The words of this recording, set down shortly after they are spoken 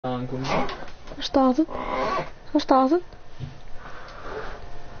aankomen. Waar staat het? Waar staat het?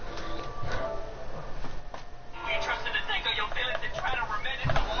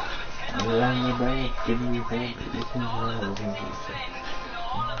 Lange bij kunnen we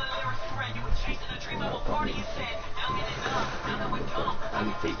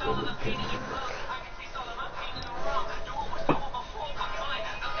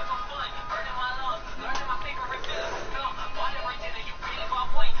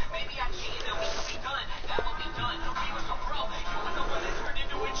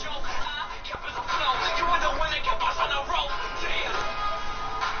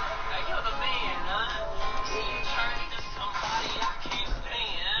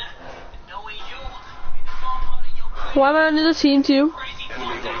Why am I under the scene too? Oh,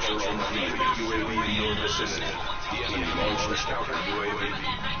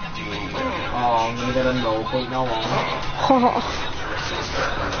 I'm gonna get a no point now on.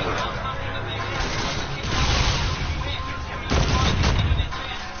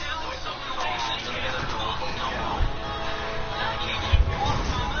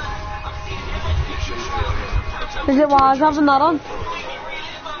 Is it why I was having that on?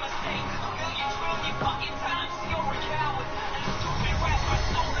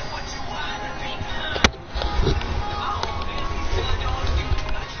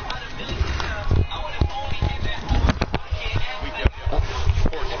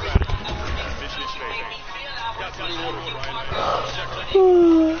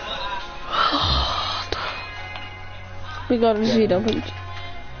 We got a seat opened.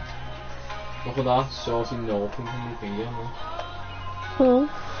 Nog gedaan, zoals die 0 punten moet vinden. Oh,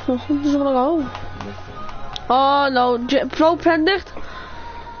 this is gonna go. Oh no, Pro pen dicht?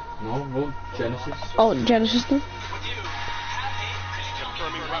 No, gewoon Genesis. Oh, Genesis then.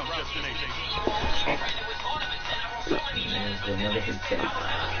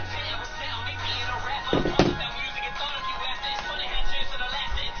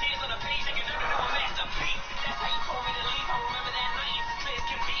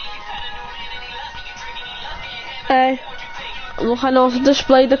 Hey, we gaan also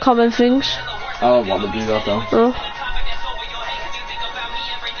display the common things. Oh, wat bedoel je dat dan? Oh.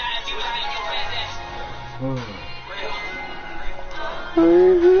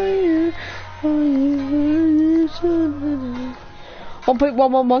 One point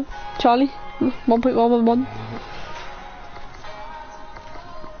one, Charlie. 1.111.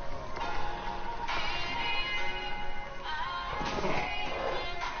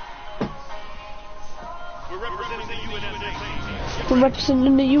 We're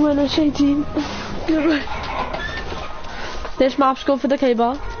representing the UNSA team. This map's good for the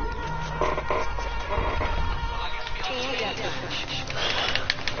K-bar.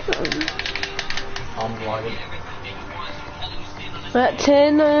 I'm lagging.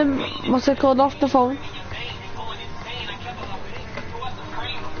 Turn, what's it called, off the phone.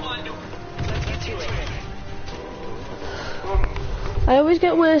 I always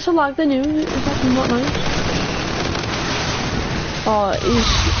get worse at lag than you. Is that not nice? Oh,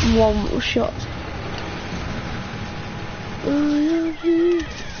 he's one shot.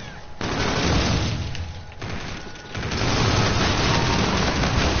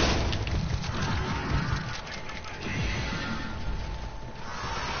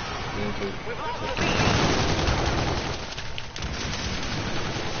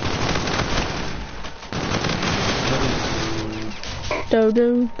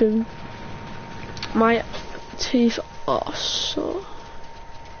 Do. My teeth are so.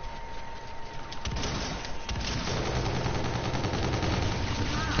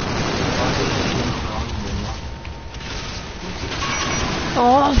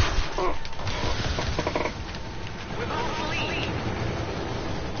 Oh.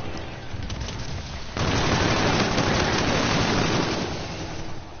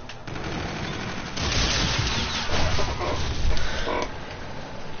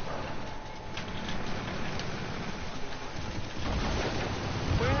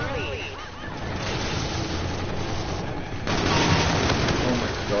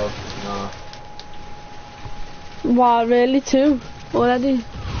 Wow, really too? Already?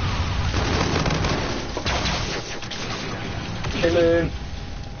 Hello.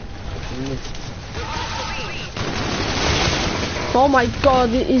 Oh my god,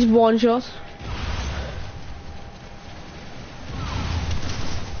 he's one shot.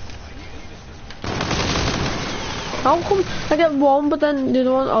 How come I get one but then the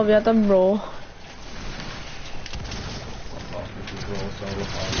other one, oh yeah, then raw.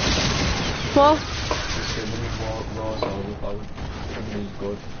 What?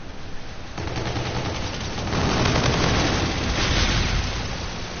 Good.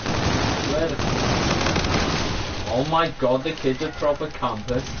 there. Oh my god, the kid's a proper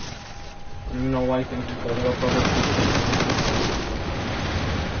campus. I don't even know why he thinks he's better or proper.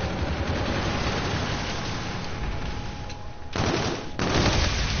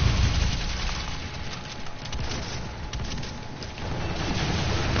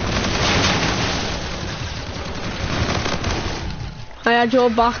 I had your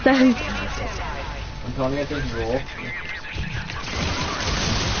back then. I'm trying to get this rope.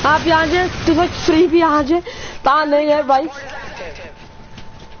 Ah, behind you. There's like 3 behind you. Down there, yeah, right.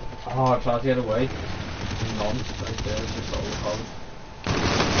 Oh, I tried to get away. None. Right there, it's just overpowered.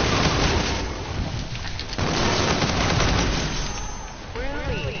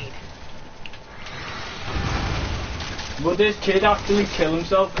 Would this kid actually kill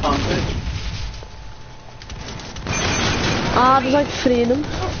himself camping? Ah, there's like 3 of them.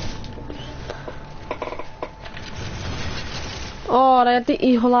 Oh, I had the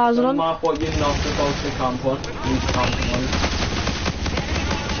equalizer on. Mark what you're not supposed to camp on. Leave camping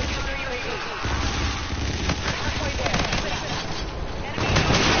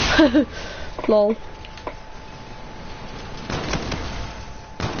on. Lol.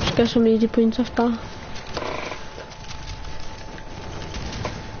 Just get some easy points off that.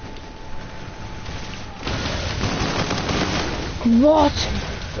 What? Oh my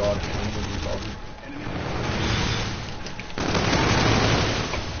god, I'm really loving.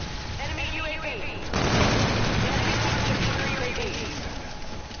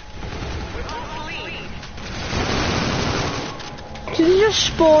 Did he just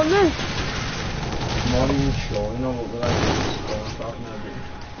spawn there? I'm not even sure, you know what we're like spawn trap maybe.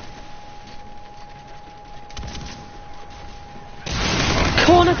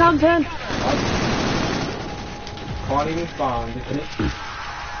 Corner campaign. Can't even find it, can it?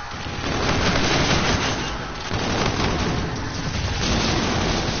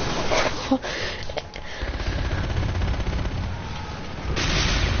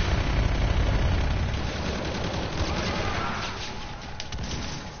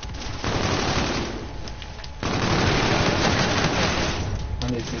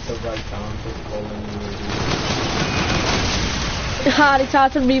 And is it the right time to call in He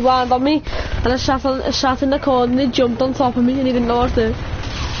tried to rewind on me and I sat in the corner and he jumped on top of me and he didn't know what to do.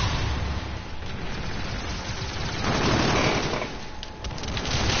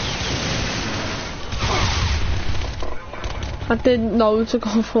 I didn't know to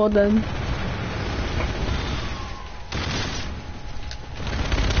go for them.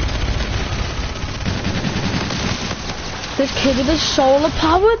 This kid is solar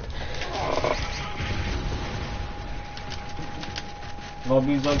powered.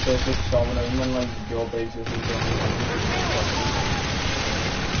 Lobbies like this is solid and like your base is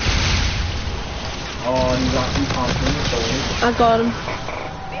oh, he's actually pumping the soul. I got him.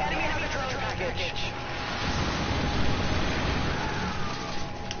 The enemy has a drone package.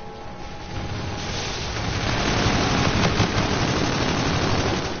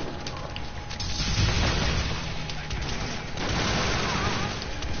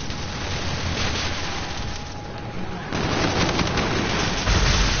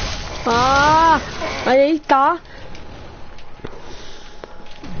 Ah, I ate that.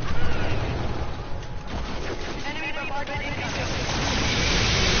 Enemy bombardment incoming.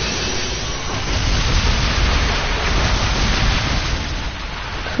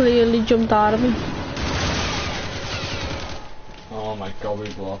 Clearly jumped out of me. Oh my god,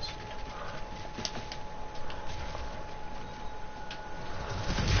 we've lost.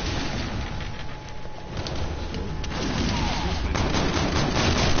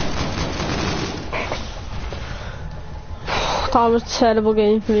 That was a terrible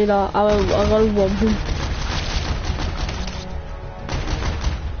game for me that. I got a 1 point.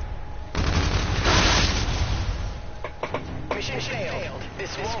 Mission failed.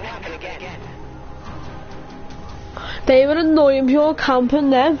 This won't happen again. They were annoying pure camping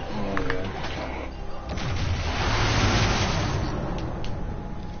them. Oh yeah.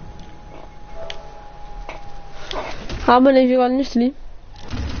 How many have you got in your sleep?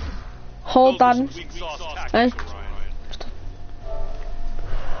 Hold down. Hey.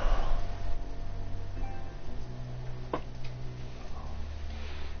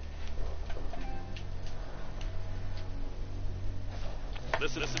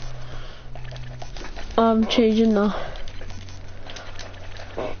 I'm changing now.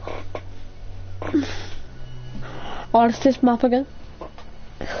 What is this map again?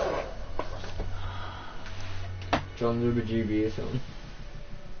 John Ruber GB or something.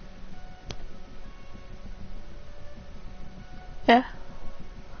 Yeah.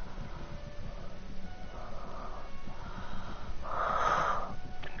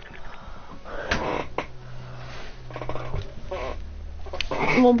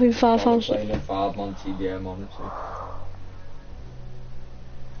 1.5 playing a 5-man TDM, honestly.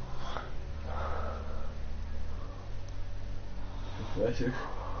 Impressive.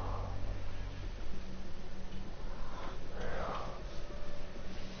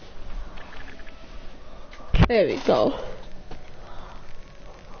 There we go.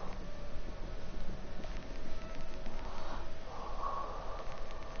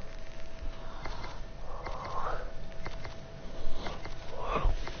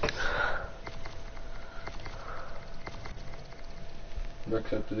 I've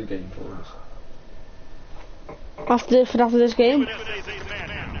accepted the game for us. After this game.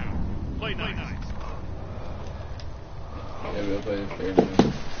 Play nice. Yeah, we'll play this game.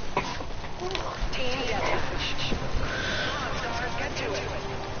 Team deathmatch. Come on, stars, get to it.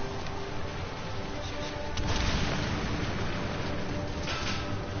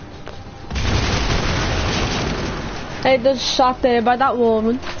 Hey, there's a shot there by that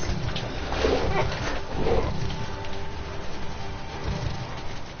woman.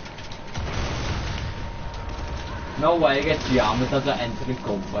 No way I get jammed as I enter the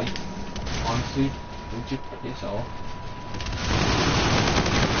gunfight. Honestly, don't you piss off.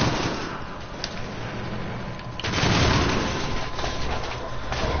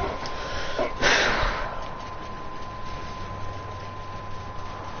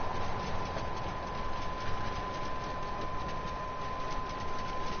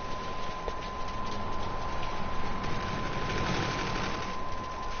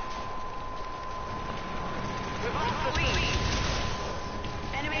 We've lost the lead.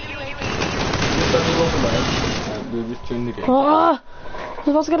 Enemy UAV. We'll just tune the game. Ah! I was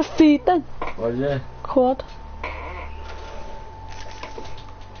about to get a feed then. Oh yeah. Quad.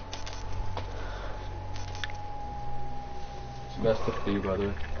 It's the best of 3, by the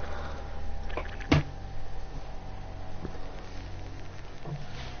way.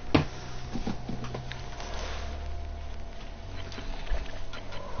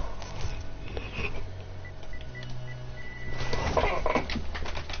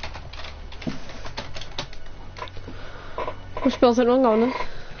 What spells it wrong on it?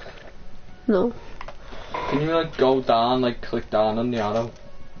 No. Can you like go down, like click down on the arrow,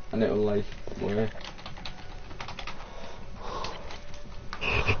 and it'll like work?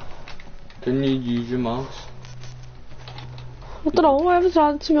 Can you use your mouse? I don't know, I haven't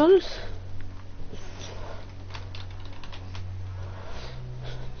tried it to be honest.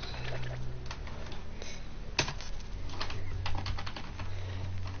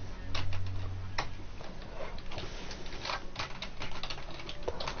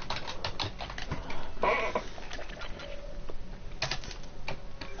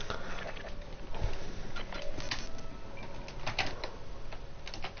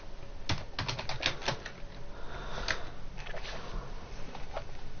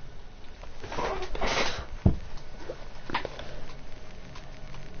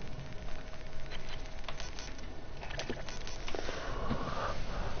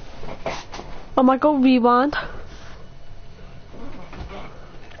 I might go rewind.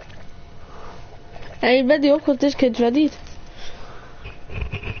 Hey, ready up because this kid's ready.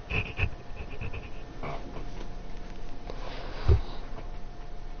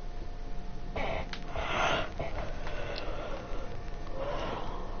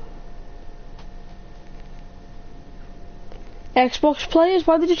 Xbox players,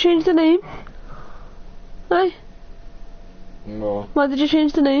 why did you change the name? Hey, No. why did you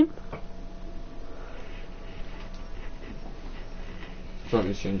change the name?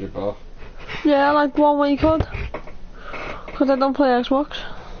 Trying to change it back. Yeah, like one way you could. Because I don't play Xbox.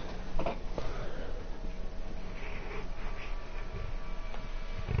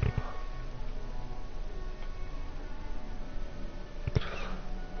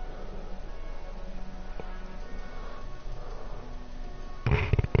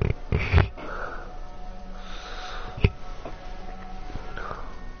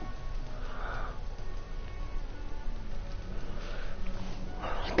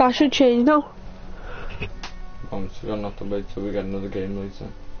 That should change now. I'm still gonna have to wait till we get another game later.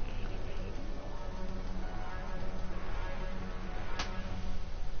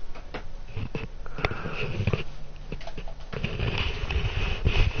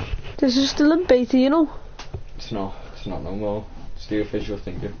 This is still in beta, you know. It's not no more. It's the official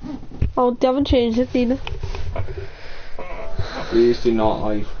thinking. Oh, they haven't changed it either. Please do not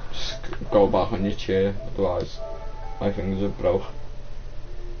like just go back on your chair, otherwise my fingers are broke.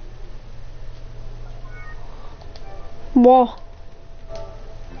 What?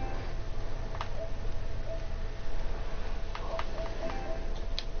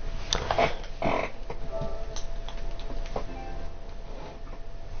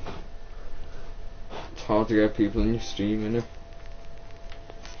 hard to get people in your stream, innit?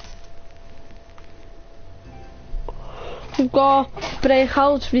 We've got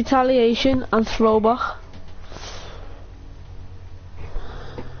Breakout, Retaliation and Throwback.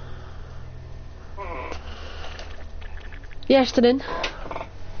 Yes, they're in.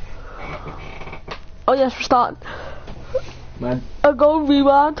 Oh yes, we're starting. Man. I'll go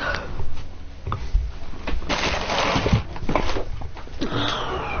rewind.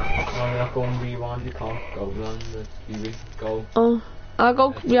 No, you're not going rewind, you can't go down the TV, go. Oh, I'll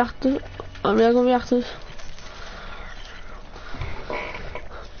go reactive. I'm gonna go reactive.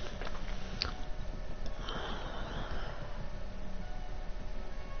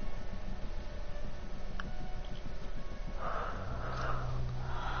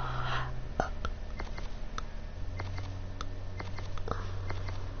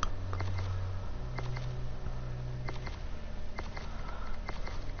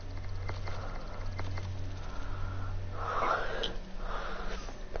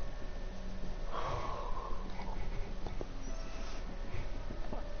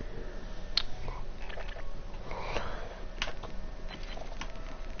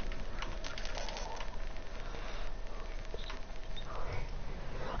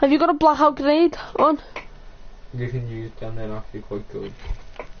 Have you got a blackout grenade on? You can use them, they're actually quite good.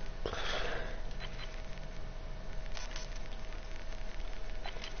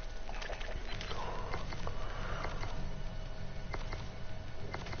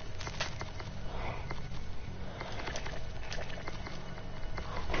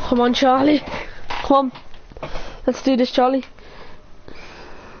 Come on, Charlie. Come on. Let's do this, Charlie.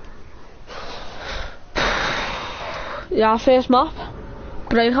 Yeah, first map.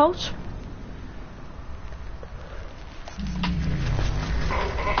 Breakout.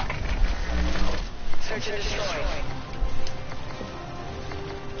 Search and destroy.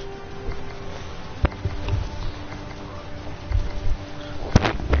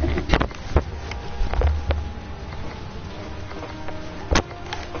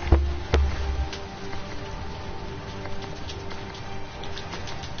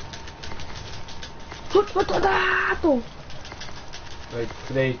 Right,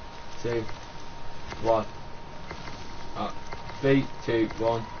 3, 2, 1. 3, 2,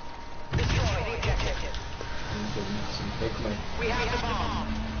 1. Destroy the objective. Take me. We have the bomb.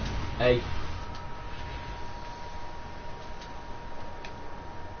 Hey.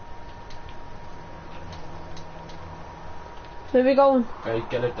 Where we going? Right,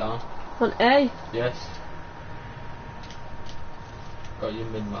 get it down. On A. Yes. Got your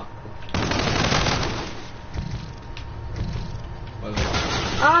mid-map. Well,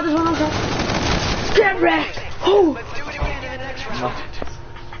 Ah, there's one on top. Get wrecked! Oh! Let's do it again in the next round.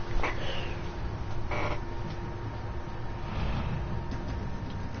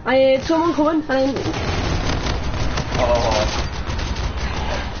 I heard someone coming and oh.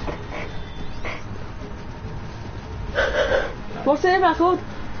 what's their record?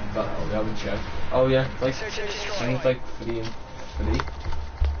 Don't know, we haven't checked. Oh yeah, like, Search and destroy. sounds like 3 and 3.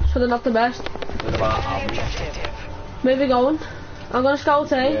 So they're not the best. They're about The average. objective. Where we going? I'm gonna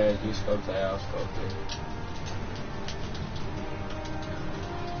scout A. Yeah, you scout A, I'll scout A.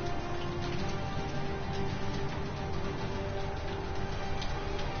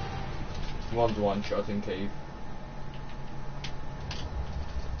 One's one shot in cave.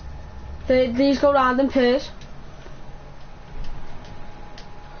 These go round in pairs.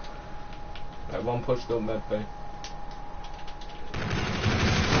 Right, one pushed up mid bay.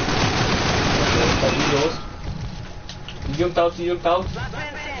 Yours. You jumped out, you jumped out. Last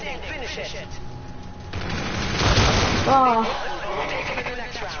man standing. Finish it. Ah, We'll take him in the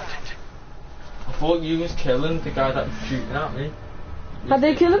next round. I thought you was killing the guy that was shooting at me. had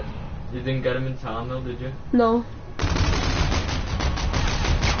they kill him? You didn't get him in time though, did you? No.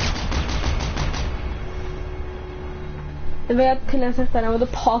 If I had kinetic then I would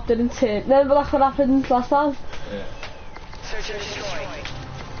have popped it and turned. Remember that's what happened last time? Yeah. Search and destroy.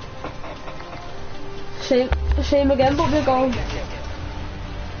 Shame again, but we're going.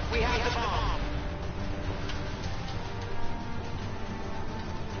 We have the bomb.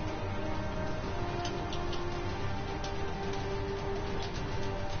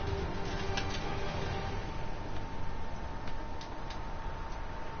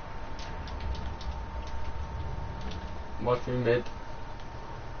 Watch me mid.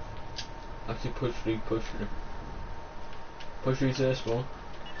 Actually push 3, push 3. Push 3 to this one.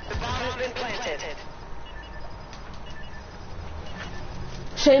 The bomb has been planted.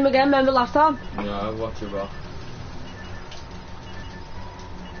 Shame again, remember last time? Yeah, watch your back.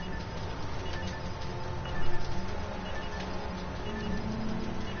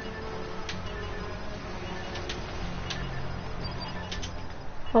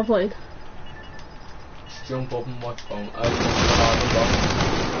 Well played. Just jump up and watch phone. We're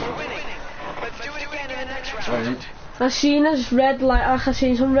winning. Let's do it again in the next round. Right. I seen his red light. I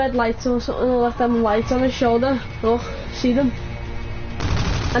seen some red lights or something like them lights on his shoulder. Look, see them.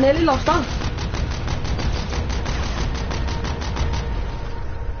 I nearly lost that.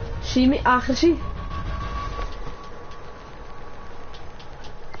 See me accuracy.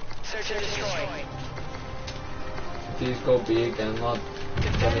 Search and destroy. Please go B again, lad.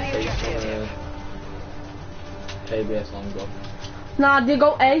 Then it takes on KBS on go. Nah, they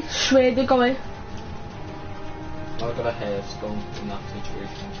go A. Swear they go A. I've got a hailstone in that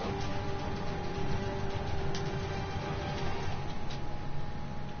situation, so.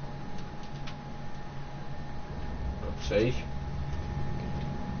 God's sake.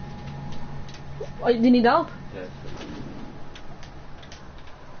 Oh, do you need help? Yes.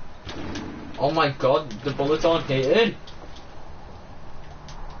 Oh my god, the bullets aren't hitting.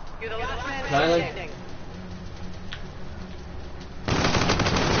 You're the last man Really? standing.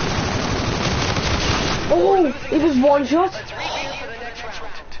 Oh, it was one shot. Let's regear for the next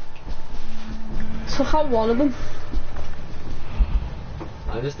round. Took out one of them.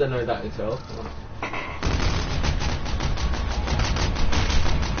 I just didn't know that itself.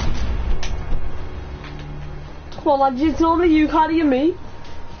 Come on, lads, it's normally you carrying me.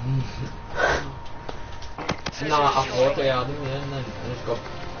 Nah, I thought I had him, yeah, and then I just got.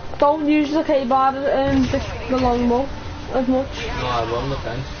 Don't use the K-bar and the longbow as much. No, I run the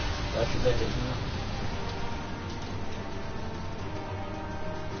fence. That should be hitting me.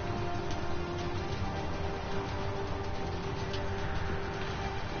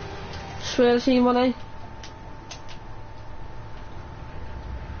 Swear I seen one, eh?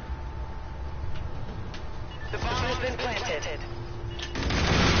 The bomb has been planted.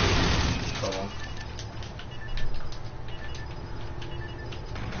 Come on.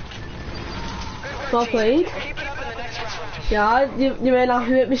 Well played. Keep it up in the next round. Yeah, you may not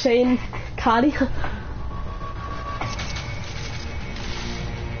hear me saying carry.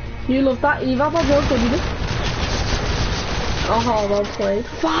 You love that Eva, but well good, you do. Oh, well played.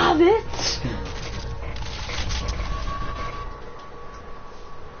 5 hits!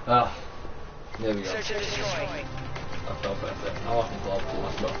 Ah, there we go. Search and destroy. I felt better. I wasn't glad to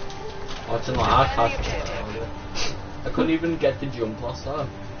last up. I was in my hard pass. I couldn't even get the jump last time,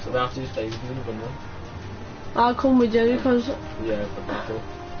 so they have to stay with me to win them. I'll come with you because Yeah, for battle.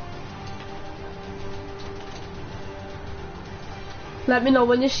 let me know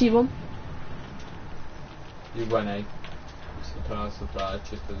when you see one. You went A. Surprise, surprise,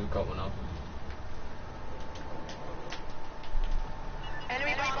 just because we got one up.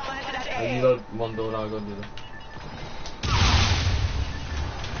 Enemy bomb planted at And you A. got one door, I'll go do that.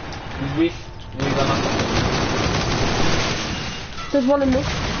 You wish you got nothing. There's one in me.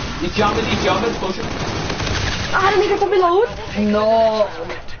 He's jamming, push him. I didn't even put me load. No!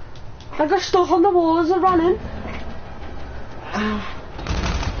 I got stuck on the wall as I ran in.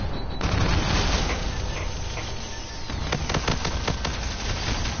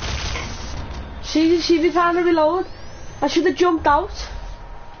 She be trying to reload. I should have jumped out.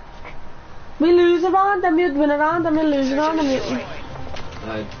 We lose a round, then we'd win a round, then we lose a round, then we...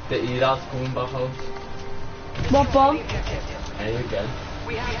 The Iraq's coming back out. What bomb? There you go.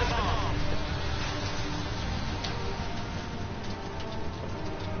 We have the bomb.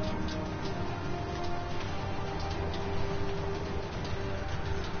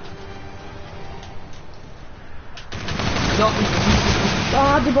 No!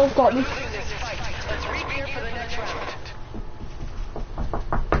 Ah, they both got me. Losing this fight. Let's regear for the next round.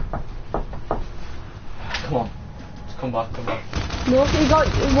 Come on. Just come back. Look, he got,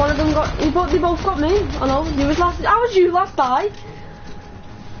 one of them got, they both got me. I know, you was last, how was you last die?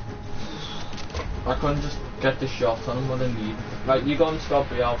 I couldn't just get the shot on him what I need. Right, you go and scout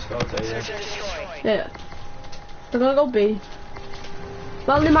B, I'll scout A. Search and destroy. Yeah. They're gonna go B.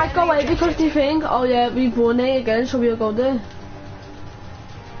 Well, they might go A because they think, oh yeah, we've won A again, so we'll go there.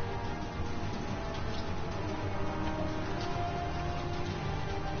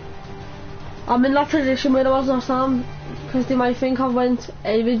 I'm in that position where I was last time, because they might think I went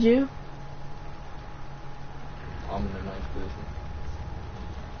A with you. I'm in a nice position.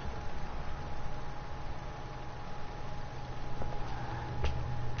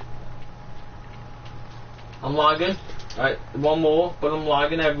 I'm lagging. Right, one more, but I'm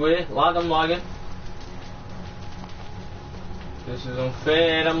lagging everywhere. Lad, I'm lagging. This is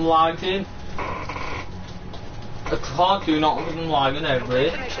unfair, I'm lagging. I can't do nothing because I'm lagging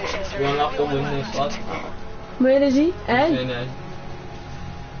everywhere. We're gonna have to win this, lad. Where is he? He's A? in A.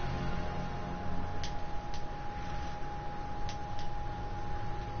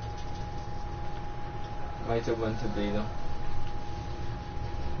 Might have went to B though.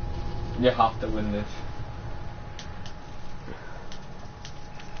 You have to win this.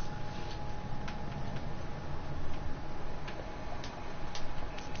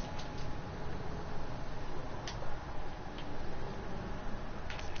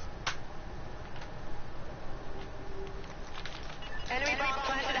 Enemy bomb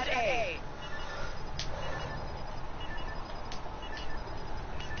planted at A.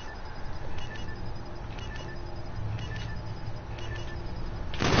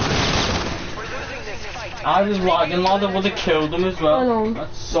 We're losing this fight. I was lagging, lad. I would have killed him as well. I know.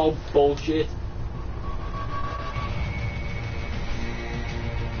 That's so bullshit.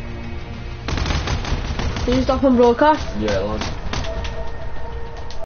 Are you stopping broadcast? Yeah, lad.